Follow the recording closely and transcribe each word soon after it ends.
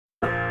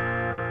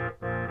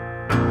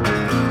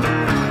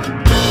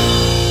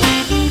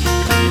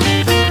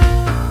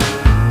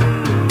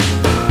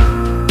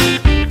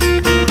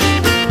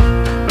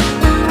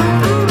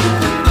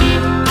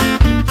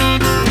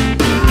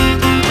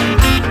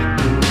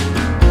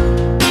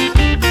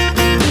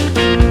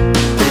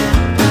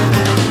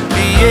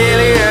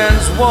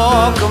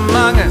walk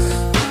among us.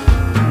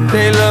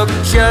 They look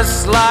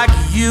just like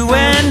you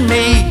and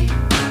me,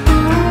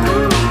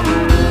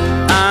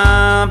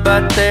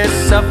 but they're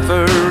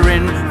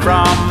suffering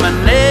from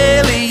an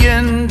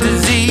alien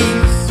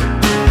disease.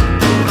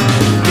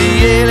 The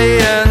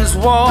aliens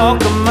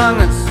walk among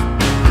us.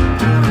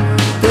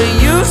 They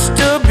used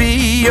to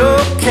be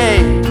okay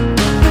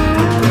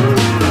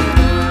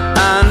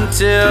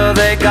until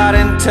they got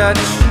in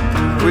touch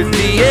with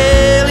the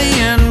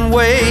alien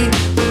way.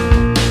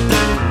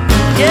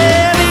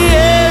 Yeah, the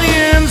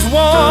aliens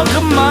walk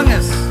among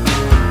us.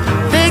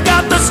 They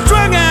got the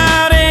strung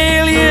out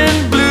alien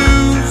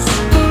blues.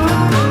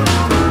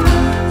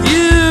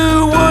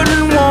 You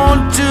wouldn't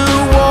want to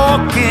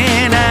walk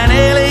in an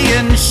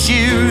alien's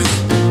shoes.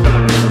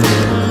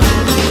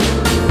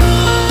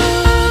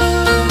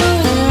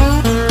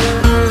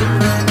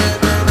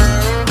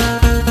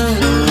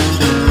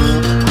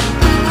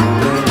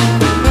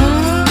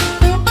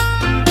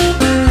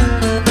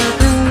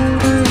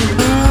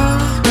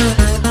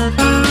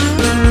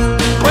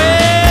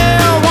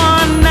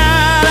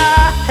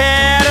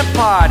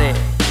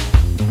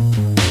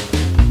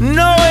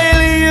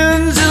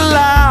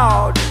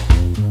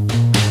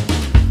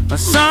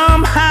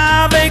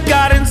 Somehow they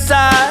got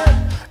inside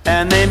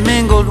and they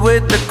mingled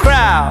with the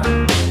crowd.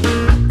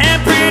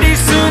 And pretty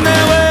soon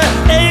there were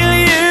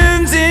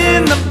aliens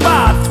in the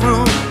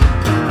bathroom.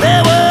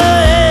 There were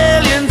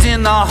aliens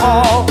in the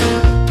hall.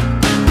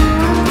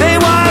 They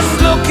was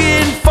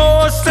looking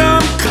for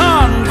some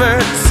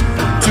converts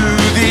to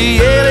the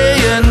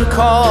alien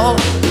call.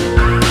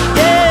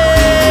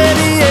 Yeah,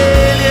 the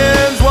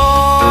aliens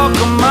walk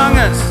among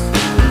us.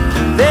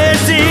 They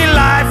see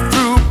life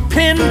through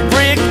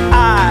pinprick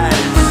eyes.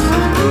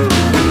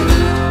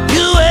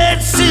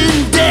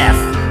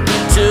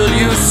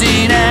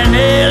 Seen an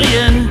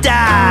alien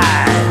die.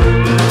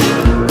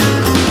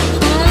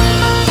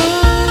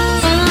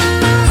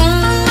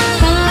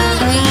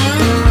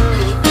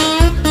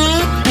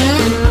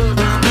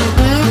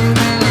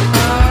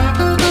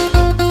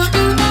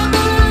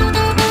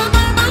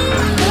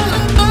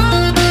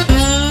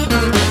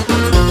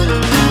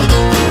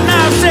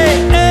 Now say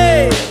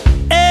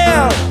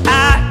A-L-I-E-N.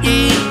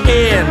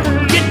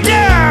 Get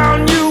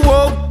down, you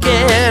won't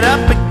get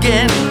up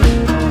again.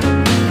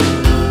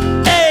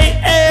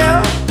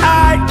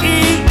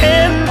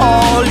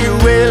 All you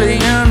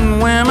alien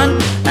women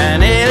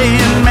and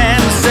alien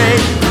men say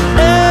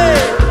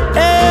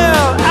A-L-I-E-N.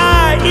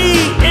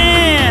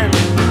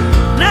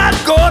 Now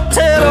go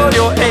tell all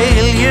your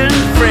alien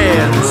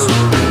friends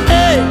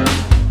A-L-I-E-N.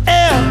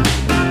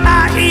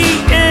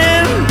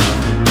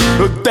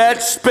 But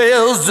that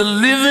spells the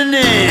living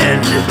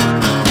end.